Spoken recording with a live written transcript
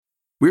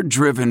We're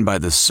driven by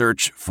the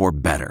search for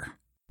better.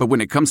 But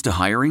when it comes to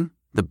hiring,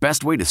 the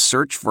best way to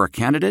search for a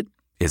candidate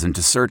isn't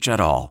to search at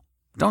all.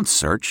 Don't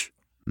search.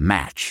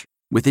 Match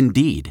with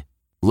Indeed.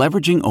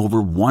 Leveraging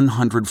over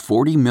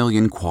 140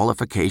 million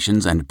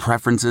qualifications and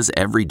preferences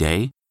every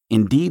day,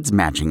 Indeed's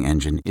matching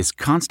engine is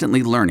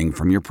constantly learning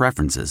from your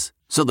preferences.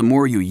 So the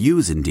more you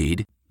use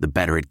Indeed, the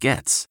better it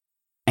gets.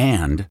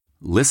 And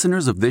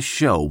listeners of this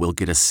show will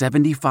get a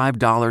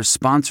 $75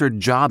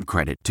 sponsored job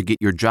credit to get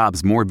your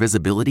jobs more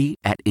visibility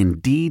at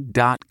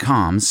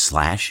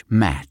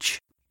Indeed.com/match.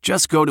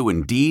 Just go to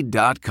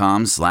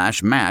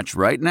Indeed.com/match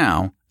right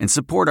now and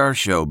support our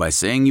show by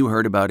saying you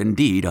heard about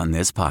Indeed on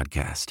this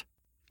podcast.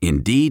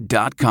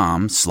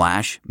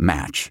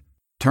 Indeed.com/match.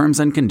 Terms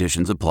and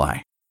conditions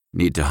apply.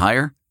 Need to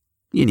hire?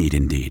 You need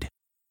Indeed.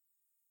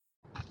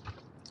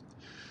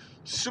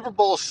 Super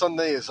Bowl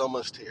Sunday is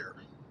almost here.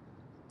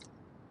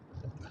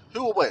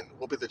 Who will win?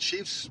 Will it be the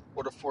Chiefs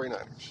or the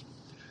 49ers?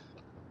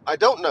 I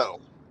don't know.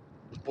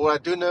 But what I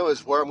do know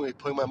is where I'm going to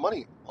be putting my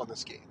money on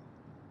this game.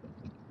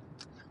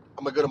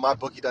 I'm going to go to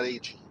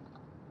mybookie.ag.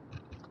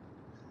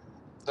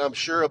 I'm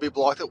sure it'll be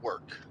blocked at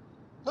work.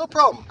 No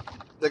problem.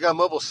 They got a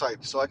mobile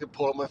site, so I can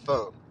pull up my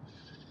phone.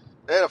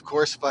 And, of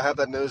course, if I have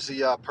that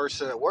nosy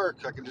person at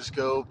work, I can just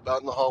go out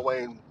in the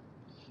hallway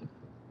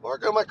or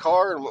go in my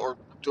car or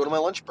do it on my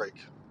lunch break,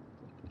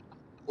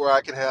 where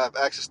I can have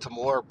access to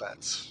more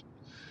bets.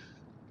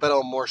 Bet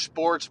on more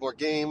sports, more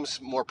games,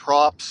 more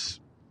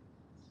props.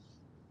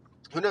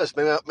 Who knows?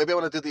 Maybe I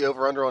want to do the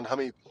over-under on how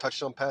many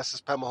touchdown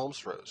passes Pat Mahomes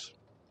throws.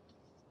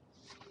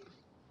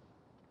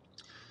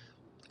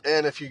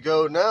 And if you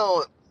go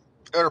now,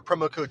 enter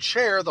promo code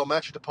CHAIR, they'll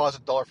match your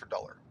deposit dollar for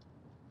dollar.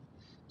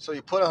 So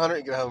you put $100,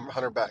 you get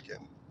 $100 back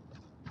in.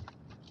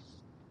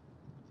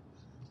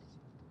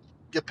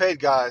 Get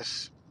paid,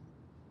 guys.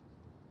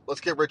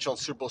 Let's get rich on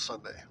Super Bowl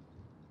Sunday.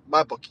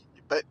 My bookie.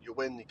 You bet, you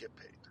win, you get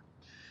paid.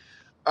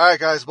 All right,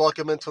 guys,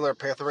 welcome into another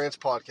Panther Rants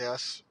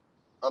podcast.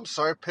 I'm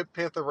sorry,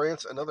 Panther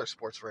Rants and other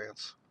sports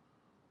rants.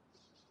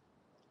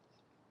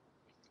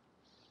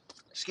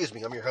 Excuse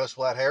me, I'm your host,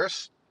 Vlad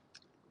Harris.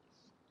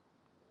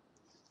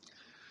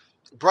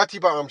 Brought to you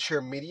by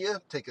Armchair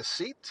Media. Take a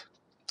seat.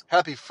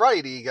 Happy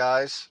Friday,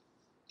 guys.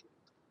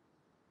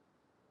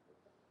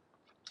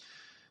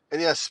 And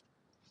yes,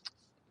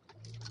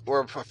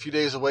 we're a few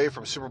days away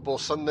from Super Bowl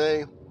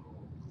Sunday.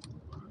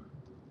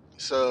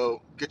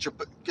 So get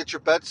your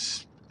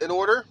bets in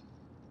order.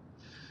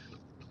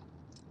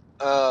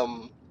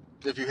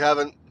 If you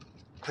haven't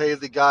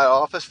paid the guy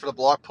office for the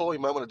block pool, you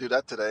might want to do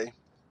that today.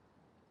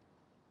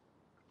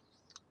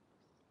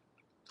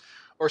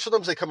 Or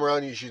sometimes they come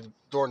around usually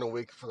during the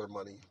week for their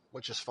money,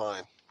 which is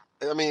fine.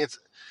 I mean, it's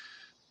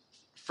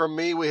for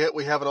me. We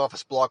have an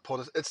office block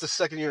pool. It's the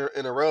second year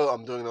in a row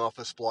I'm doing an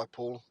office block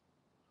pool.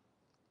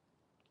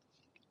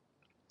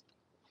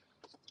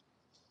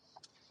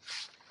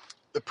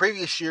 The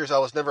previous years I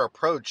was never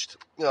approached.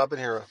 I've been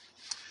here,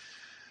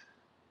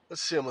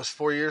 almost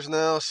 4 years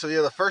now. So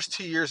yeah, the first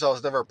 2 years I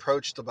was never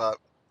approached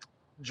about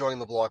joining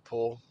the block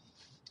pool.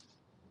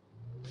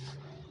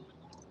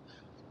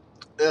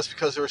 And that's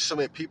because there were so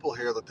many people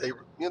here that he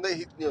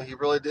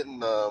really didn't,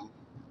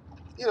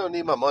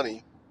 need my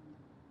money.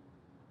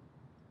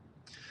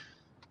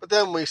 But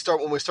then when we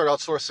start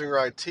outsourcing our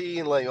IT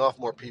and laying off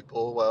more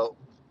people, well,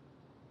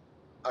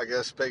 I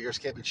guess beggars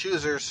can't be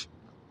choosers.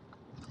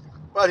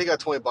 But he got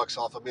 $20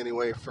 off of me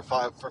anyway for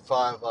 4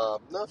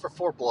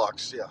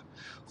 blocks. Yeah,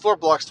 4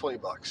 blocks,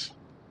 $20.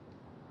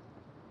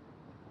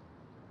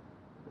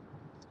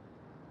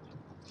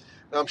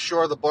 And I'm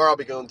sure the bar I'll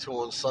be going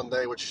to on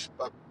Sunday, which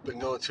I've been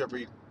going to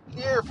every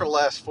year for the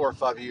last 4 or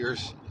 5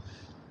 years.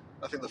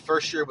 I think the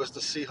first year was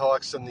the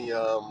Seahawks and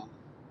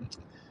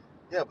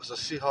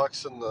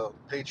the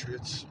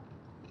Patriots.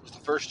 It was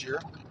the first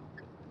year.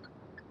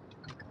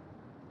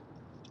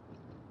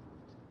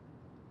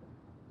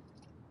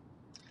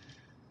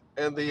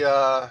 And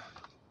the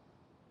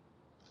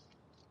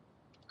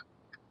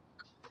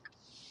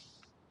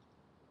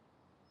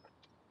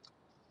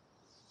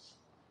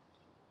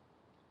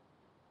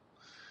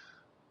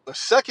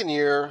second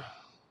year,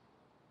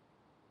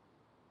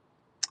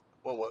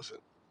 what was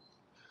it?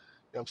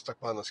 Yeah, I'm stuck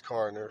behind this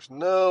car, and there's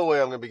no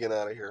way I'm going to be getting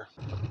out of here.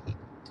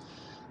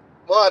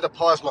 Well, I had to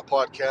pause my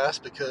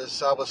podcast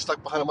because I was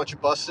stuck behind a bunch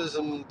of buses,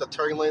 and the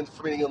turning lane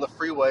for me on the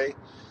freeway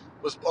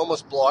was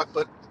almost blocked.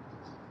 But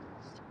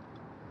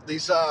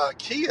these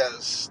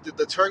Kias,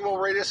 the turning wheel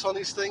radius on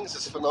these things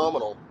is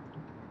phenomenal.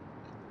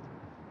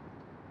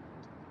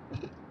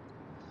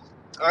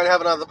 I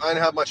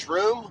didn't have much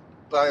room,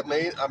 but I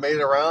made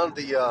it around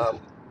the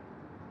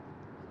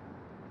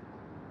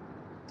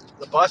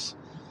bus,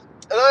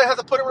 and I had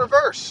to put it in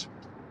reverse.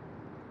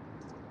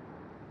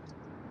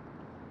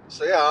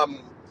 So yeah,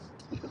 I'm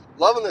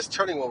loving this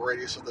turning wheel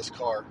radius of this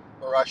car,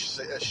 or I should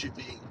say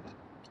SUV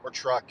or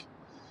truck.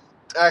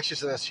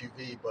 Actually, it's an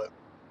SUV, but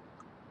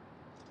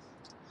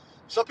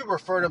some people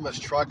refer to them as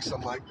trucks.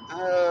 I'm like,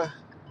 not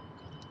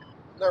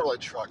really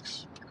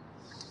trucks.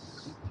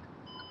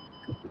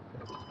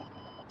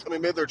 I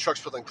mean, maybe they're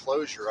trucks with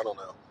enclosure. I don't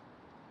know.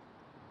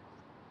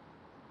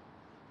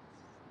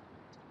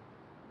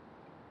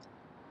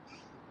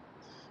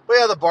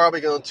 yeah, the bar I'll be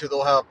going to,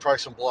 they'll have probably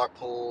some block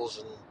pools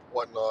and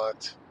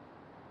whatnot.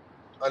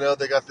 I know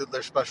they got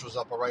their specials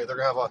up already. They're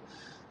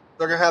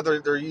gonna have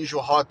their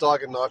usual hot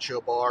dog and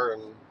nacho bar,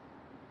 and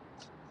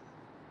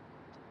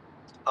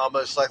I'll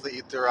most likely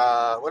eat their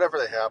whatever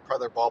they have,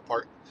 probably their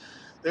ballpark.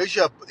 They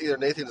usually have either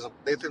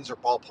Nathan's or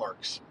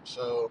ballparks,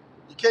 so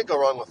you can't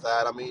go wrong with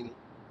that. I mean,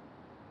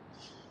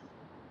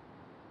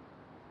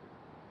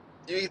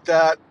 you eat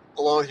that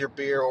along with your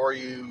beer, or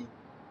you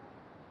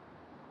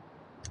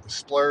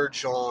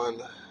splurge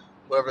on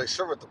whatever they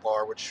serve at the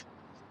bar, which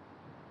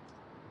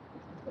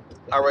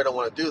I really don't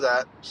want to do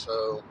that.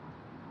 So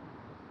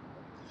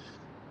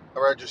I'd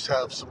rather just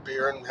have some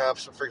beer and have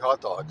some free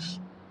hot dogs.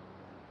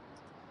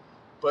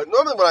 But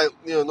normally,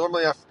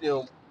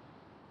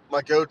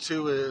 my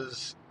go-to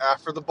is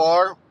after the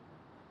bar.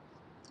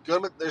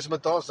 There's a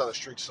McDonald's down the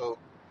street, so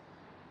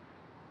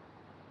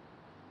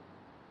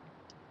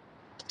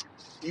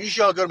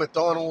usually I'll go to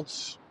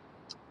McDonald's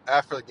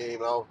after the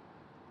game. I'll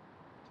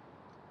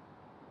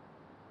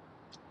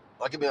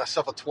give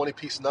myself a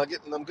 20-piece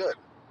nugget, and I'm good.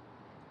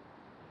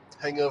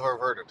 Hangover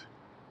averted.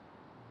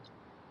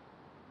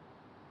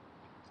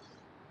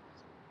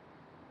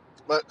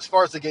 But as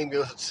far as the game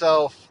goes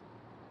itself,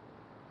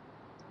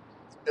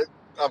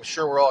 I'm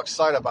sure we're all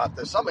excited about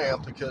this. I'm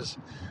amped because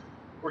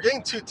we're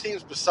getting two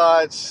teams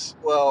besides,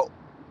 well,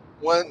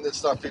 one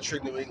that's not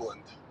featuring New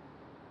England.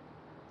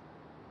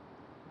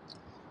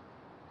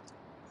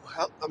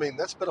 I mean,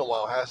 that's been a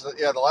while, hasn't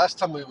it? Yeah, the last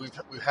time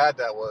we've had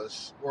that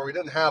was, where we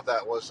didn't have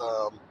that was,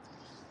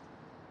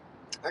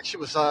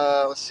 actually it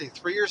was,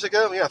 3 years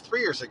ago? Yeah,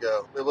 3 years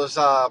ago. It was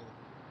the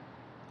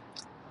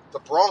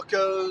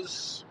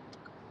Broncos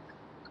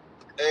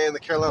and the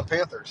Carolina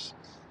Panthers.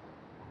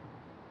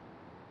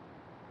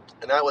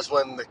 And that was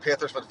when the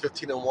Panthers went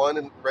 15-1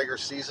 in regular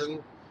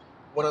season,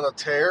 went on a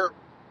tear.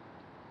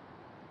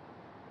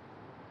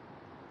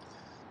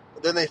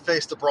 Then they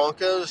faced the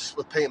Broncos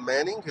with Peyton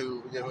Manning,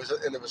 who was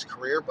at the end of his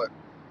career, but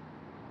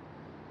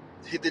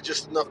he did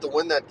just enough to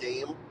win that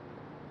game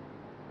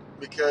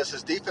because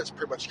his defense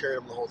pretty much carried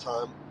him the whole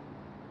time.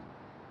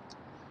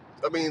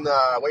 I mean,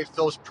 Wade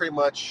Phillips pretty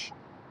much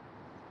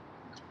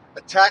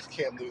attacked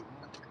Cam Newton,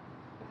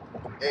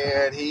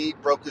 and he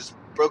broke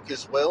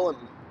his will, and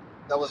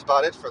that was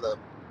about it for them.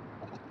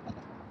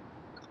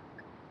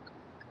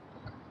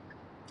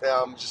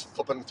 Yeah, I'm just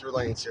flipping through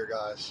lanes here,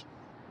 guys.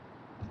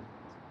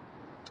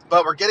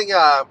 But we're getting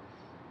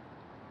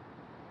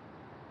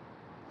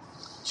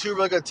two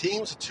really good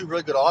teams, two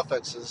really good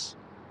offenses.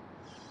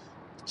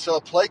 So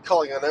the play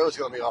calling, I know, is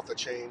going to be off the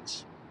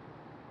chains.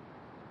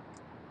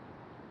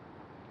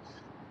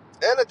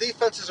 And the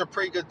defenses are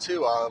pretty good,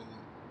 too. I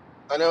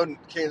know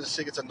Kansas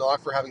City gets a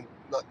knock for having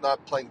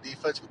not playing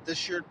defense, but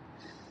this year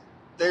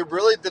they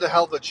really did a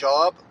hell of a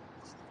job.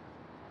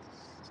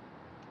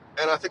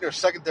 And I think their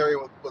secondary,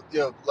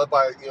 led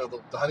by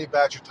the Honey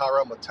Badger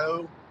Tyrell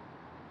Matteau,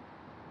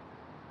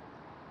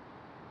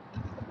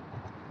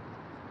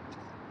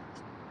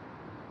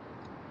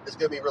 is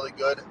going to be really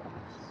good.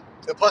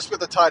 And plus, with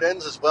the tight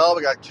ends as well,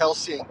 we got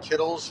Kelsey and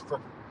Kittles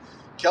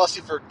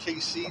Kelsey for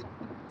KC,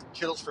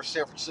 Kittles for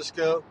San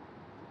Francisco,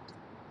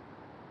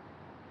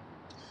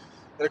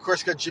 and of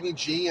course, you got Jimmy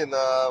G and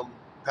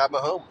Pat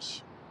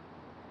Mahomes.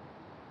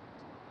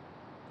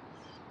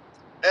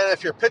 And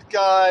if you're a Pitt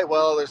guy,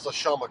 well, there's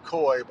LaShawn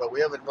McCoy, but we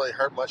haven't really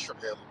heard much from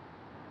him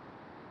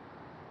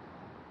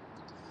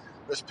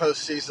this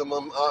postseason.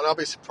 I'll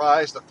be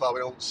surprised if we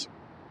don't.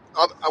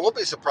 I won't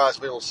be surprised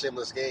if we don't see him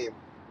this game.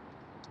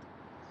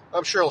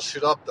 I'm sure he'll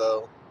shoot up,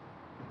 though.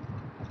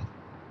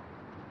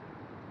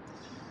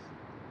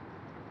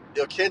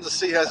 Kansas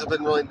City hasn't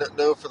been really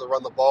known for the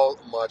run the ball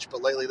much,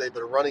 but lately they've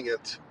been running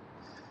it.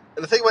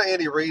 And the thing about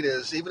Andy Reid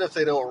is, even if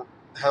they don't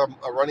have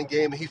a running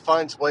game, he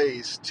finds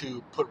ways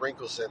to put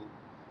wrinkles in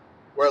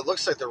where it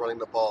looks like they're running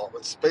the ball.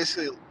 It's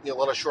basically a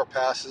lot of short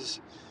passes.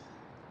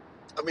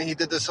 I mean, he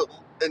did this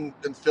in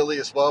Philly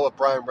as well with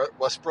Brian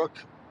Westbrook.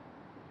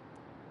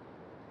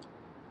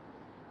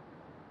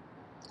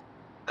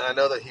 And I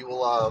know that he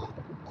will,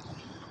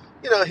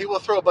 he will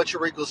throw a bunch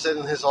of wrinkles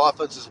in his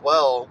offense as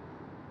well.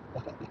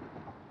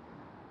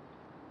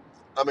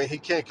 I mean, he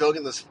can't go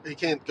against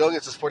this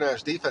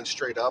 49ers defense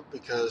straight up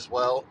because,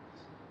 well,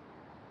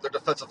 their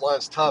defensive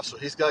line's tough, so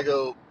he's got to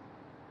go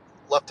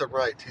left and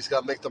right. He's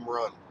got to make them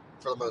run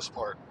for the most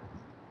part.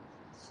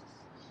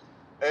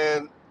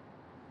 And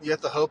you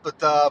have to hope that,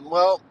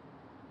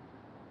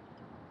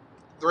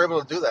 they're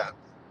able to do that.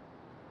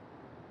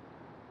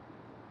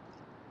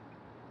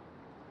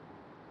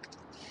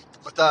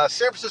 But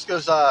San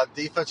Francisco's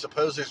defense,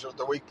 supposedly,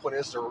 their weak point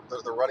is their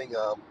running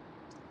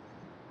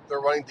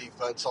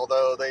defense,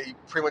 although they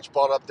pretty much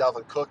bought up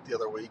Dalvin Cook the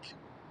other week.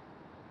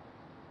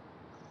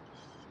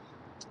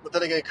 But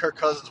then again, Kirk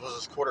Cousins was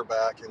his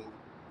quarterback, and,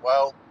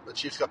 well, the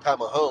Chiefs got Pat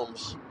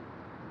Mahomes.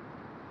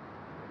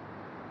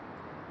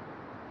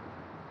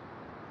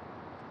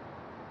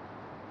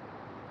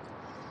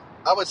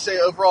 I would say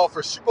overall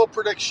for Super Bowl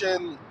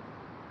prediction,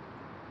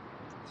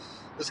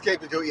 this game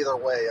could go either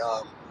way.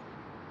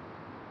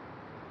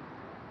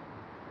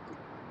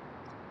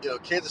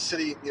 Kansas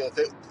City, if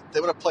they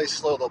want to play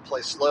slow, they'll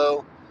play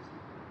slow.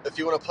 If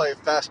you want to play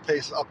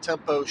fast-paced,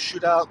 up-tempo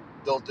shootout,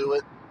 they'll do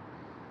it.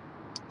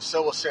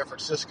 So will San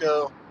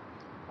Francisco.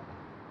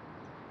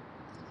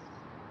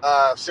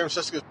 San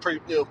Francisco is pretty,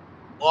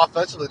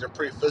 offensively, they're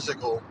pretty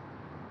physical.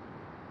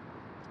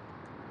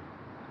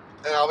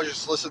 And I was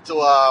just listening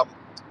to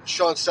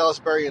Sean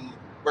Salisbury and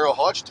Merrill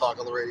Hodge talk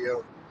on the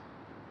radio.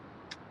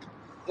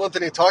 One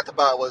thing they talked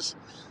about was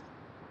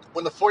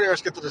when the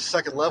 49ers get to the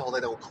second level, they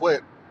don't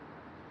quit.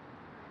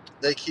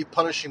 They keep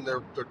punishing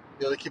the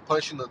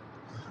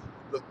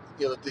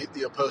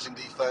opposing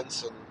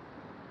defense, and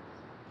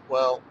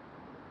well,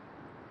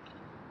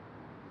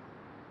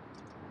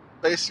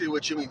 basically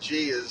what Jimmy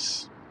G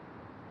is,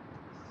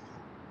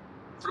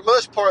 for the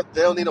most part,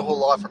 they don't need a whole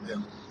lot from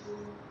him.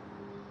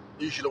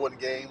 Usually to win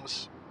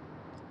games,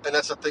 and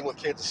that's the thing with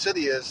Kansas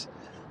City is,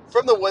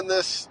 for them to win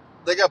this,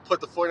 they got to put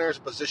the 49ers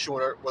in a position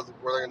where they're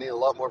going to need a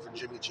lot more from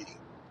Jimmy G.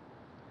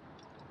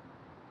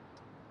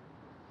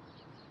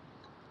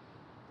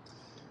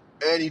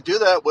 And you do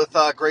that with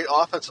great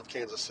offense of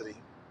Kansas City.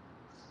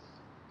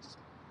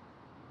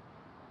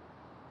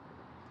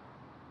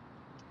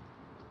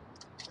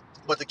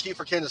 But the key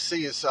for Kansas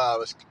City is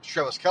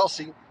Travis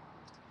Kelce.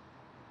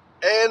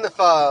 And if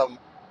the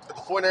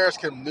 49ers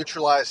can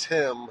neutralize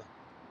him,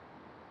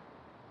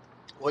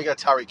 well, you got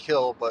Tyreek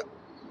Hill,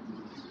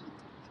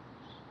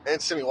 and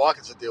Sammy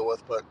Watkins to deal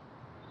with, but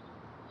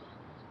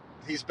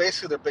he's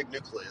basically their big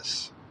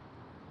nucleus.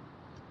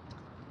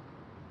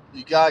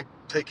 You got to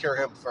take care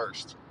of him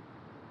first.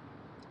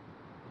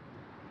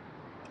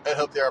 And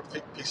hope the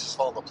other pieces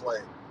fall into play.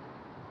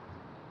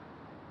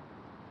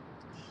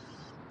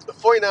 The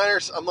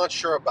 49ers, I'm not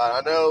sure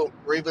about. I know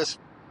Revis,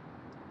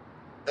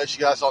 as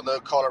you guys all know,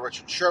 called out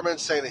Richard Sherman,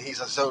 saying that he's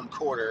a zone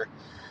corner.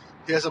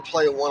 He doesn't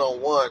play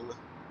one-on-one.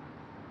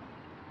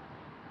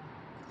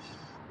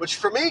 Which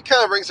for me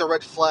kind of rings a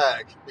red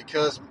flag,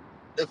 because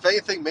if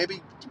anything,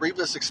 maybe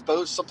Revis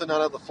exposed something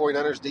out of the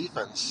 49ers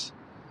defense.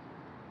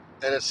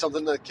 And it's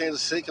something that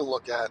Kansas City can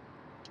look at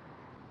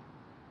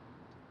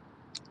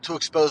to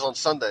expose on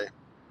Sunday.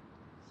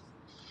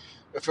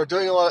 If they're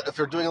doing a lot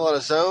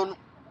of zone,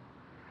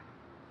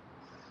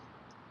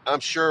 I'm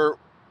sure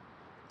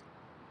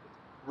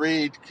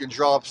Reed can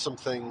draw up some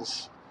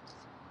things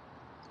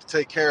to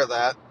take care of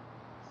that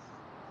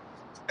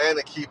and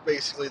to keep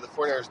basically the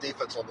 49ers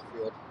defense on the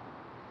field.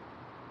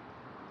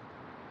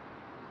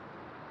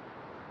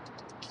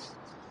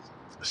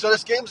 So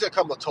this game's going to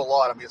come to a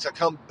lot. I mean, it's going to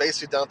come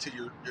basically down to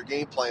your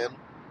game plan,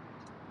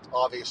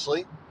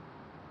 obviously.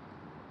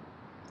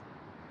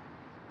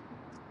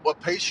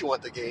 What pace you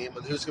want the game,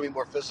 and who's going to be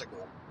more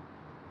physical.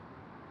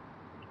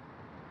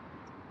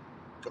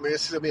 I mean,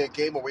 this is going to be a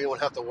game where we don't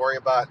have to worry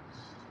about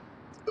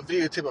a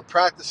videotape of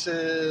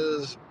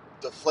practices,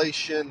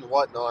 deflation,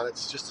 whatnot.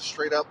 It's just a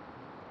straight-up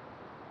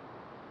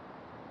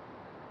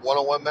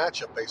one-on-one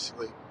matchup,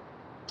 basically.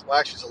 Well,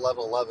 actually, it's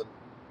 11-11.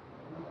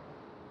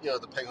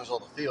 Depending who's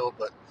on the field,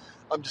 but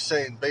I'm just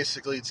saying,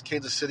 basically, it's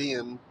Kansas City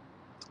and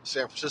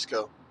San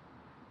Francisco.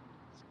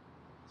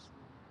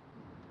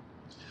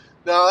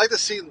 Now, I'd like to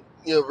see,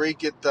 Reed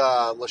get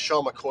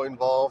LaShawn McCoy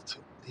involved.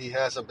 He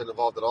hasn't been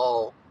involved at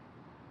all.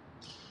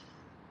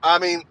 I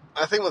mean,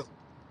 I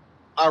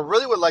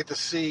really would like to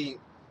see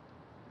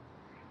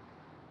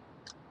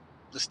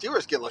the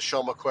Steelers get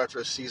LaShawn McCoy after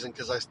a season,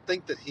 because I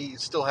think that he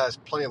still has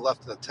plenty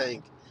left in the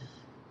tank.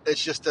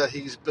 It's just that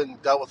he's been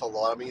dealt with a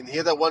lot. I mean, he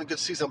had that one good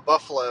season in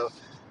Buffalo.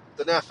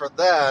 Then after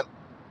that,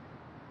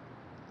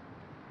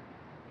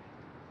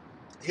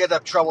 he had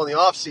that trouble in the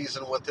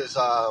offseason with his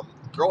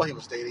girl he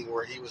was dating,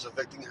 where he was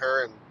evicting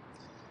her, and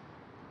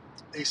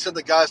he sent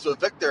the guys to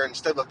evict her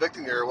instead of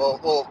evicting her.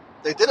 Well,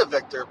 they did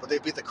evict her, but they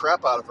beat the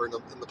crap out of her in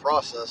the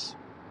process.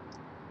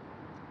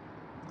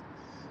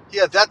 He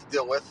had that to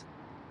deal with.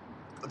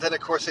 And then,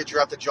 of course, they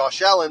drafted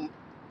Josh Allen.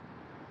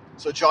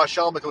 So Josh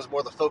Allen becomes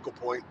more the focal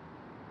point.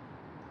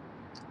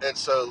 And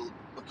so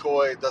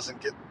McCoy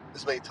doesn't get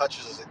as many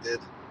touches as he did.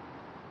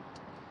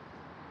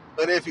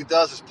 And if he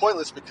does, it's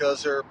pointless,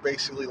 because they're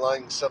basically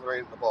lying 7 or 8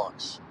 in the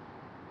box.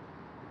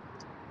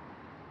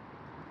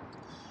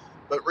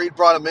 But Reed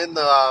brought him in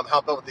to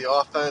help out with the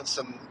offense,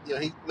 and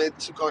he made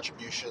some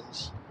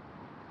contributions.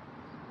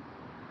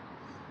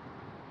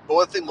 But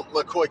one thing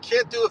McCoy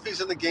can't do if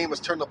he's in the game is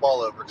turn the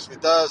ball over, because if he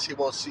does, he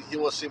won't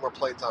see more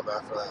playing time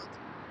after that.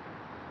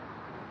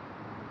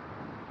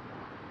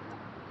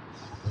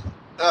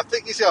 And I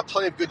think he's got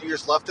plenty of good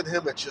years left in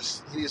him. It's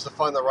just he needs to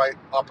find the right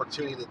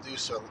opportunity to do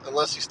so,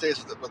 unless he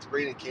stays with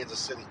Reed in Kansas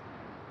City.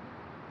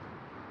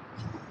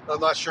 I'm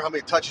not sure how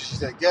many touches he's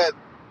going to get.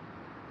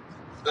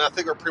 And I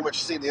think we're pretty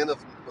much seeing the end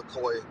of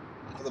McCoy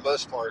for the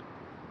most part.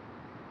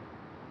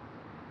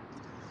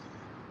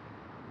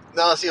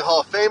 Now, is he a Hall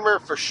of Famer?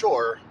 For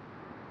sure.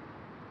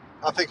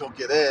 I think he'll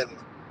get in.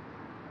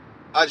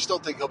 I just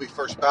don't think he'll be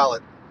first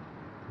ballot.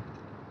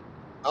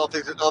 I don't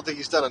think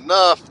he's done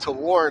enough to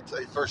warrant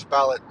a first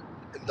ballot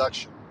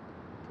induction.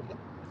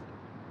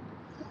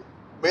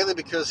 Mainly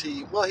because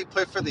he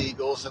played for the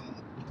Eagles, and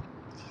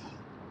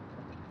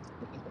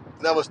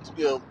that was,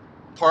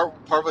 Part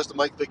was the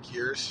Mike Vick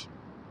years.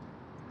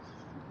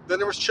 Then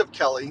there was Chip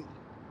Kelly.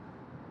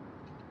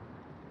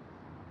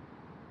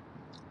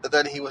 And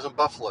then he was in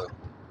Buffalo.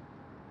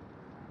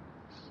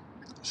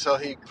 So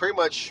he pretty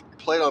much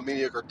played on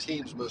mediocre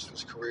teams most of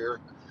his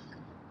career.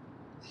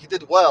 He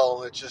did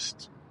well. It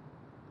just,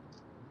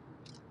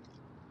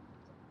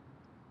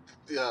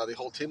 the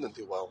whole team didn't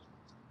do well.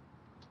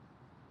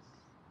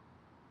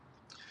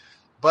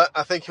 But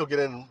I think he'll get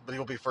in, but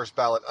he'll be first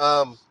ballot.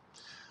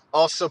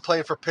 Also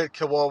playing for Pitt,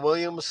 K'Waun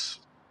Williams.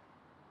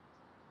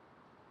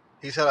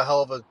 He's had a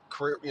hell of a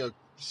career,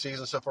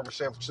 season so far for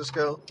San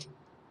Francisco.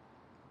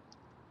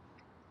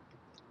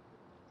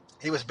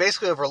 He was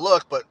basically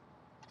overlooked, but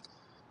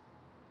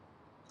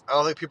I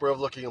don't think people are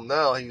overlooking him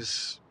now.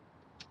 He's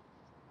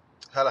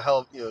had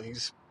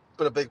he's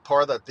been a big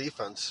part of that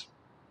defense.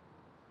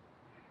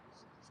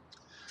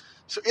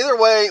 So either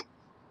way,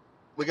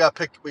 we got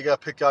to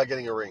pick guy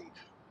getting a ring,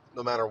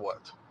 no matter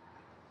what.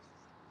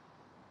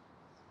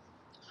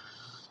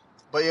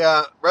 But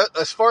yeah,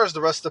 as far as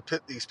the rest of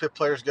these Pitt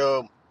players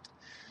go,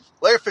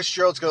 Larry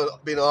Fitzgerald's going to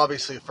be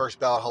obviously a first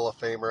ballot Hall of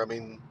Famer. I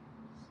mean,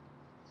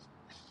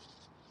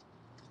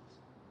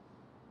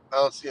 I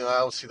don't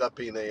see that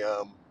being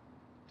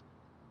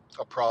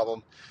a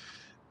problem.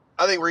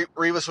 I think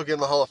Revis will get in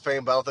the Hall of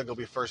Fame, but I don't think he'll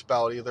be first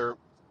ballot either.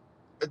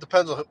 It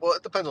depends on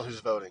who's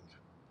voting.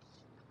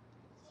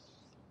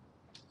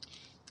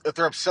 If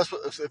they're obsessed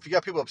with, if you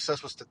got people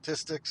obsessed with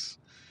statistics,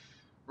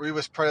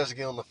 Revis probably doesn't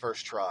get on the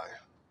first try.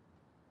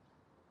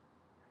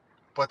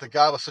 But the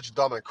guy was such a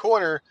dominant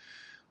corner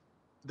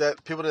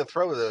that people didn't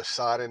throw to the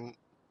side, and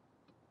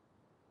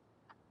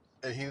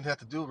he didn't have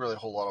to do really a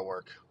whole lot of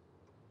work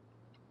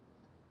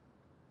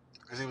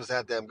because he was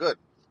that damn good.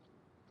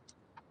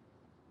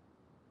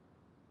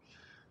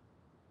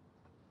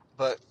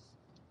 But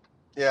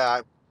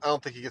yeah, I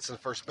don't think he gets in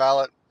the first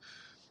ballot.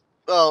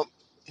 Well,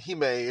 he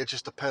may. It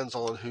just depends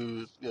on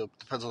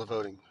depends on the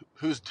voting,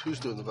 who's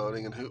doing the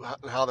voting, and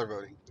how they're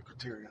voting, the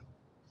criteria.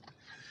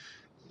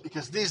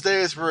 Because these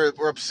days we're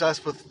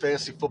obsessed with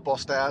fantasy football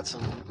stats,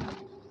 and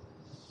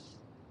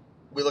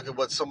we look at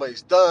what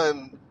somebody's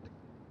done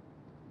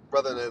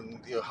rather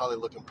than how they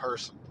look in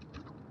person.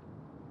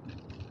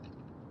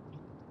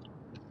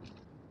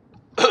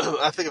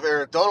 I think if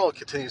Aaron Donald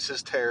continues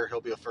his tear,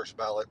 he'll be a first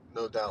ballot,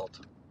 no doubt.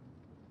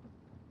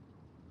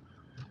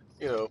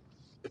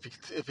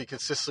 If he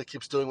consistently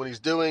keeps doing what he's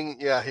doing,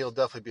 yeah, he'll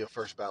definitely be a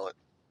first ballot.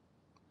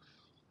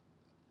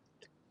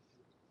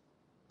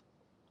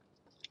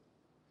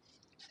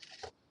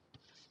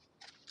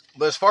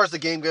 But as far as the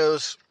game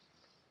goes,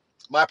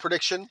 my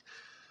prediction,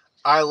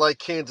 I like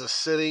Kansas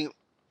City.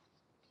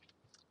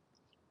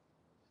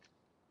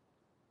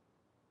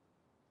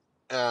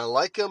 And I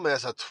like them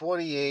as a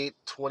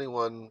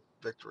 28-21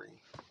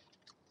 victory.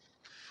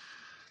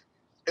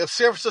 If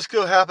San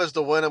Francisco happens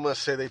to win, I'm going to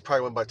say they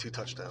probably win by 2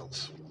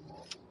 touchdowns.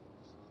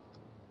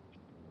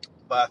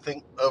 But I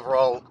think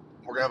overall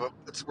we're gonna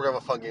have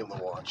a fun game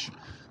to watch.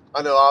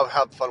 I know I'll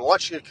have fun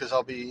watching it because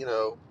I'll be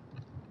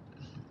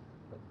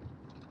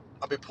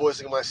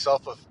poisoning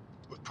myself with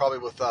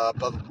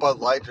Bud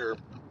Light or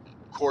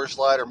Coors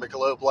Light or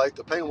Michelob Light,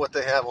 depending on what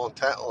they have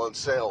on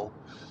sale.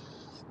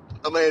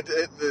 I mean,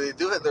 they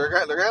do it. They're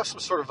gonna have some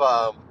sort of.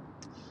 I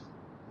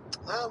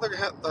think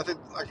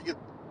I can get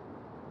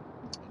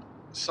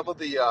some of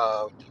the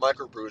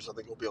microbrews. I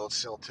think will be on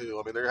sale too.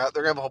 I mean, they're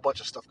gonna have a whole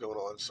bunch of stuff going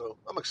on, so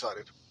I'm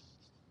excited.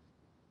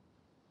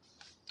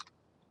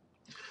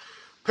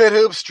 Pitt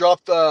Hoops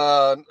dropped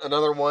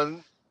another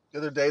one the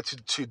other day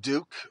to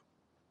Duke.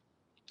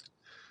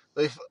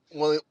 It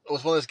was one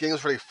of those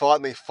games where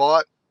they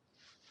fought,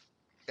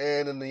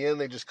 and in the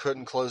end they just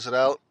couldn't close it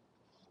out.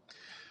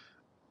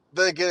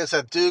 Then again, it's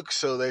at Duke,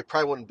 so they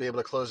probably wouldn't be able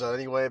to close out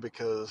anyway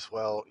because,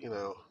 well,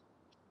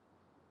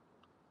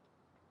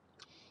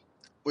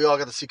 we all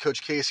got to see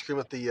Coach K scream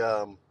at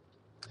the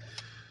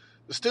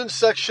student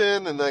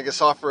section, and I guess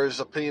offer his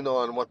opinion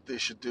on what they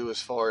should do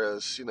as far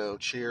as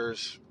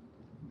cheers.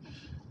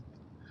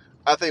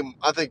 I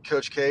think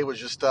Coach K was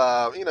just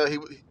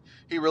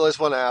he realized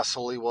what an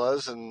asshole he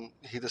was, and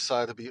he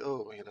decided to be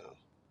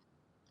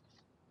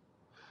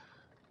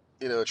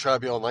try to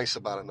be all nice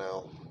about it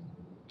now.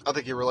 I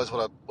think he realized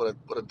what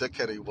a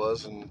dickhead he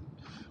was, and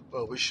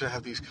we should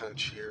have these kind of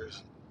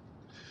cheers.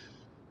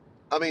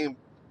 I mean,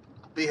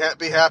 be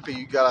happy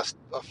you got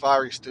a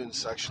fiery student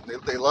section.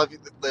 They love you.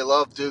 They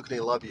love Duke and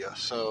they love you.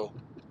 So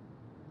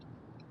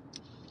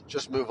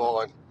just move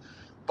on.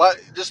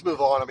 But just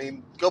move on. I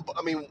mean,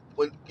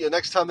 when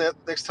next time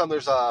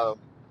there's a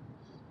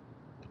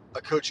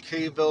Coach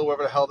K-ville,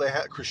 wherever the hell they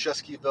have,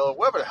 Krzyzewskiville,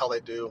 whatever the hell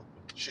they do,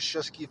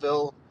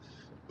 Krzyzewskiville,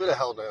 who the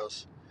hell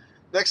knows?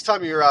 Next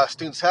time your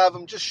students have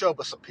them, just show up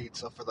with some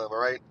pizza for them, all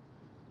right?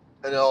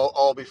 And it'll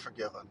all be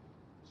forgiven.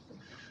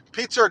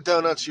 Pizza or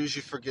donuts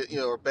usually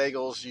or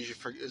bagels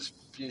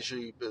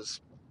usually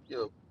is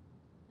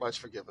much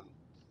forgiven.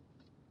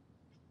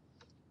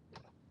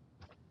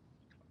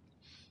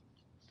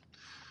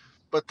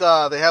 But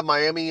they have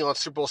Miami on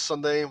Super Bowl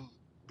Sunday.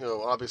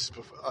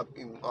 Obviously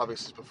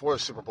it's before the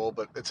Super Bowl,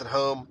 but it's at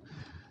home.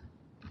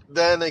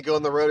 Then they go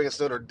on the road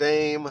against Notre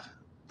Dame.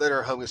 Then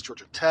they're home against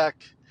Georgia Tech.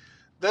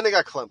 Then they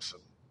got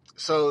Clemson.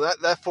 So that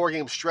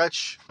 4-game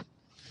stretch,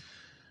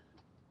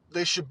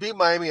 they should beat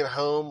Miami at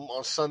home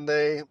on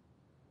Sunday.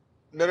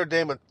 Notre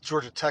Dame and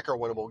Georgia Tech are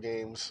winnable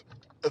games.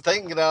 If they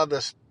can get out of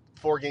this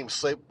 4-game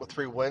slate with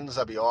 3 wins,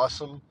 that'd be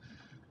awesome.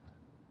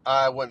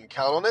 I wouldn't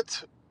count on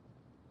it.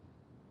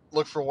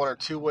 Look for 1 or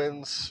 2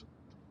 wins.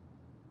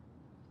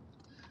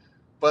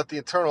 But the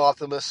eternal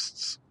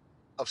optimists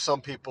of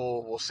some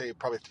people will say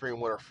probably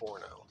 3-1 or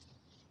 4-0.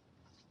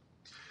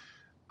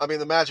 I mean,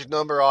 the magic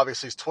number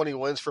obviously is 20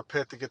 wins for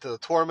Pitt to get to the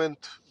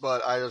tournament,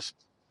 but I just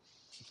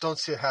don't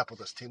see it happen with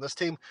this team. This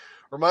team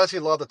reminds me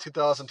a lot of the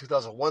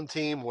 2000-2001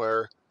 team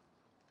where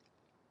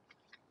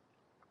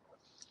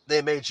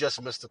they may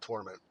just miss the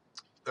tournament.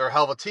 They're a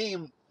hell of a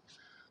team.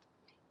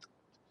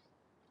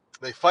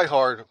 They fight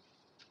hard,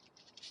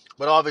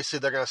 but obviously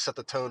they're going to set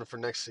the tone for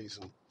next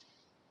season.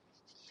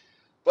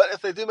 But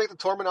if they do make the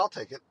tournament, I'll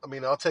take it. I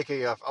mean, I'll take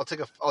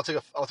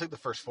the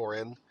first 4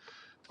 in,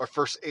 or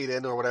first 8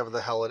 in, or whatever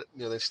the hell the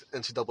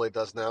NCAA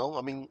does now.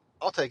 I mean,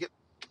 I'll take it.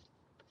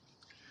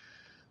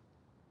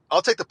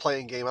 I'll take the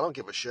playing game. I don't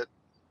give a shit.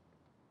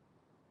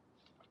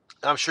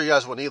 I'm sure you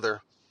guys wouldn't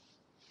either.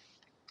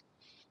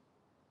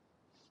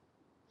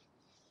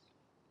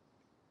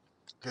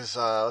 Because,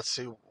 let's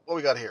see, what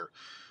we got here.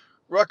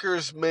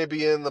 Rutgers may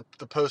be in the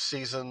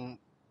postseason.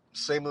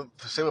 Same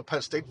with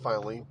Penn State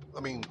finally. I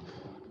mean,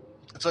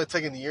 it's only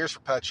taken years for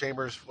Pat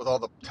Chambers, with all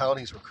the talent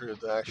he's recruited,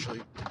 to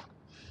actually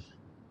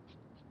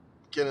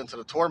get into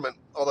the tournament.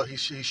 Although he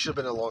should have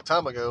been a long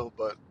time ago,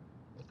 but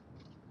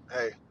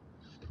hey,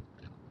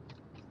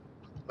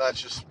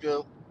 that's just,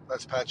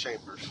 that's Pat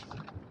Chambers.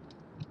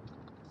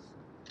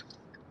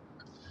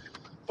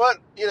 But,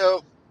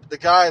 the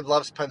guy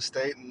loves Penn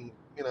State, and,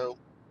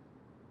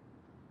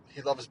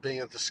 he loves being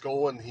at the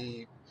school, and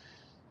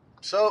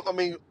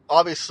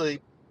obviously,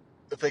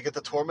 if they get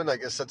the tournament, I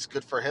guess that's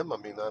good for him. I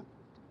mean,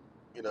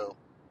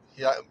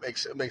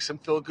 it makes him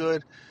feel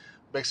good,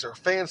 makes their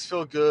fans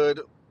feel good.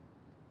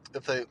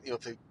 If they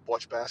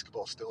watch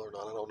basketball still or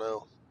not, I don't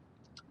know.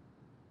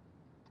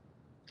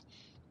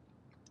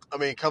 I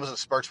mean, it comes in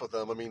spurts with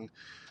them. I mean,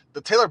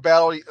 the Taylor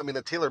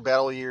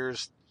Battle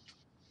years,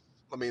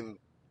 I mean,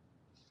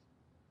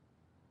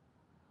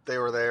 they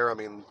were there. I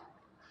mean,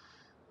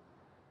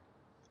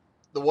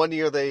 the one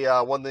year they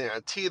won the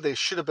NIT, they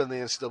should have been in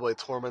the NCAA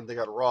tournament. They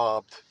got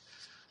robbed.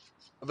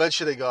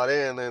 Eventually they got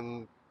in,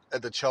 and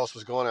Ed DeChellis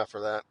was gone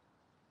after that.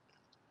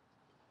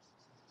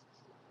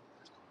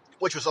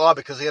 Which was odd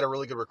because he had a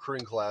really good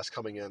recruiting class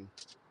coming in.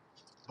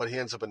 But he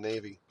ends up in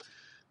Navy.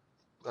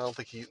 I'll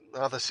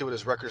have to see what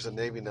his record's in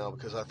Navy now,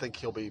 because I think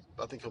he'll be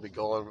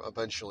gone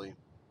eventually.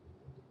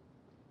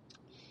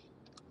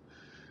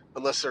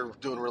 Unless they're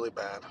doing really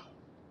bad.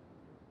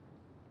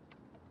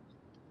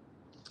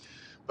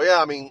 But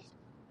yeah, I mean,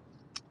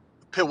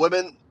 Pitt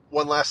women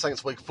won last night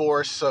against Wake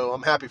Forest, so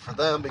I'm happy for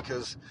them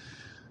because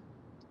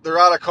their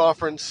out of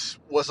conference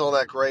wasn't all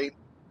that great,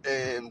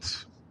 and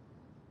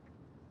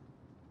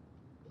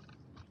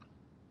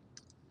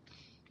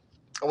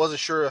I wasn't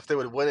sure if they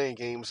would win any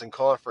games in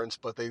conference,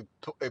 but they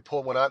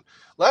pulled one out.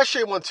 Last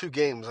year they won 2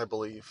 games, I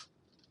believe.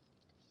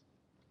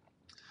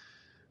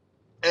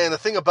 And the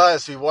thing about it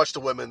is, if you watch the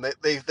women,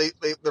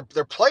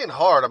 they're playing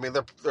hard. I mean,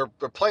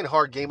 they're playing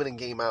hard game in and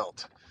game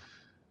out.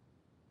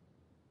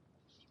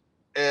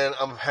 And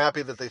I'm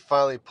happy that they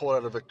finally pulled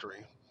out a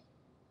victory.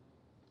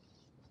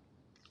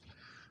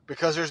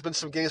 Because there's been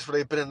some games where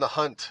they've been in the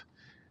hunt,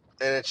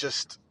 and it's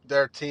just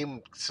their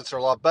team, since they're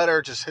a lot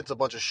better, just hits a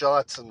bunch of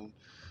shots, and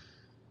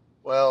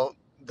well,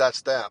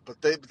 that's that.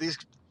 But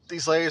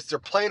these ladies, they're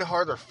playing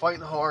hard, they're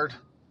fighting hard.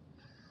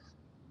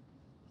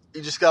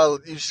 You just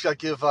gotta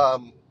give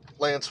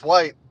Lance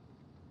White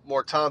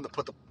more time to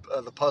put the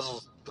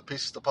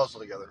pieces of the puzzle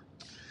together.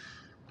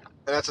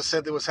 And that's the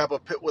same thing what's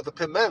happened with the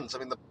Pitt men's. I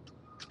mean, the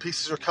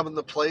pieces are coming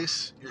into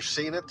place. You're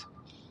seeing it.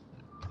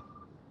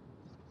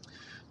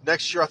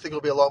 Next year, I think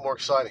it'll be a lot more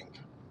exciting,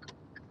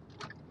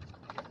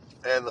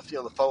 and the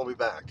fun will be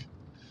back.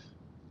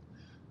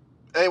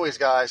 Anyways,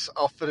 guys,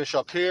 I'll finish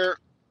up here.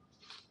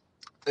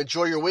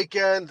 Enjoy your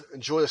weekend.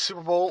 Enjoy the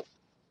Super Bowl,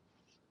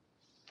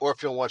 or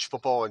if you don't watch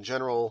football in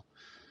general,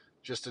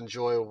 just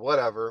enjoy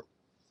whatever.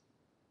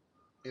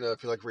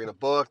 If you like reading a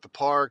book, the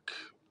park,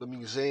 the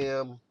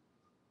museum.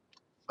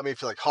 I mean,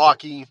 if you like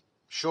hockey,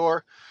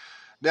 sure.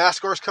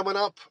 NASCAR's coming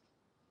up,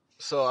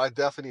 so I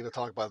definitely need to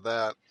talk about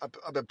that.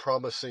 I've been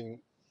promising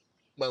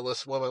my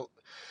list.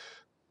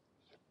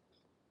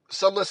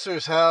 Some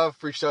listeners have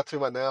reached out to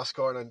me about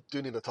NASCAR, and I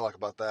do need to talk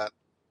about that.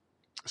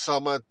 So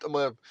I'm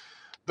gonna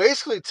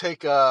basically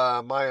take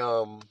I'm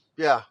gonna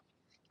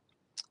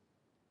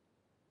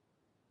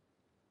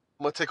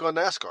take on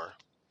NASCAR.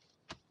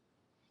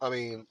 I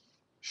mean,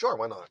 sure,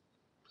 why not?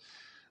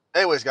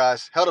 Anyways,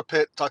 guys, hell to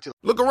Pitt. Talk to you.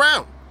 Look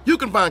around. You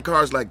can find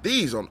cars like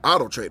these on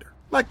AutoTrader.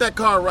 Like that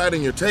car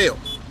riding your tail.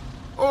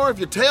 Or if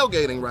you're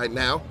tailgating right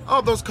now,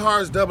 all those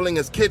cars doubling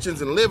as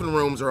kitchens and living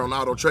rooms are on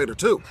AutoTrader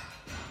too.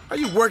 Are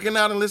you working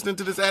out and listening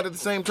to this ad at the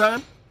same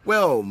time?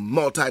 Well,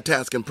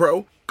 multitasking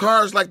pro,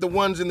 Cars like the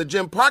ones in the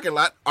gym parking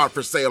lot are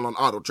for sale on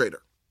AutoTrader.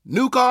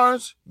 New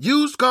cars,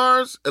 used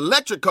cars,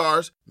 electric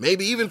cars,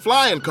 maybe even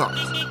flying cars.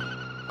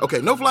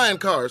 Okay, no flying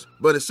cars,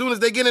 but as soon as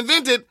they get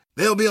invented,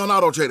 they'll be on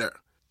AutoTrader.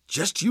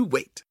 Just you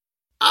wait.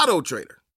 AutoTrader.